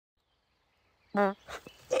Hello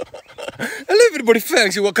everybody,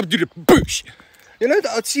 thanks and welcome to the bush. You know,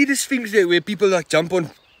 I see these things there where people like jump on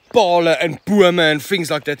pale and bome and things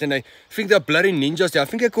like that, and I think they're bloody ninjas there. I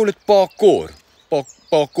think I call it parkour.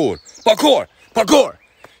 Parkour.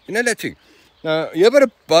 You know that thing? Now, here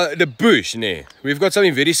by the bush, nee, we've got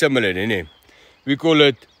something very similar, nee. We call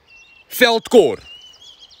it veldkoor.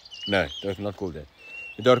 No, that's not called that.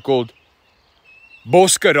 They're called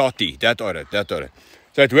boskarate. That are it.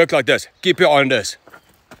 So it works like this. Keep your eye on this.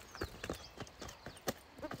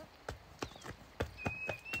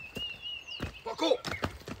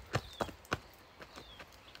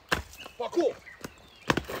 Parkour.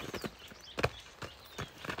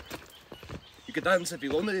 You can dance if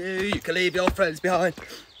you want to, you can leave your friends behind.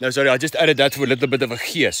 No, sorry, I just added that for a little bit of a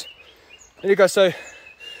gees. And you guys say,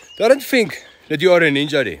 don't think that you are a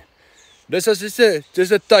ninja there. This is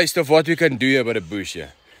just a taste of what we can do here by the bush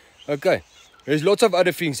here. Okay, there's lots of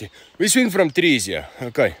other things here. We swing from trees here.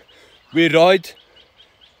 Okay, we ride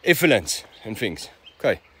effluents and things.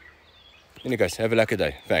 Okay, anyway guys, have a lucky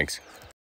day. Thanks.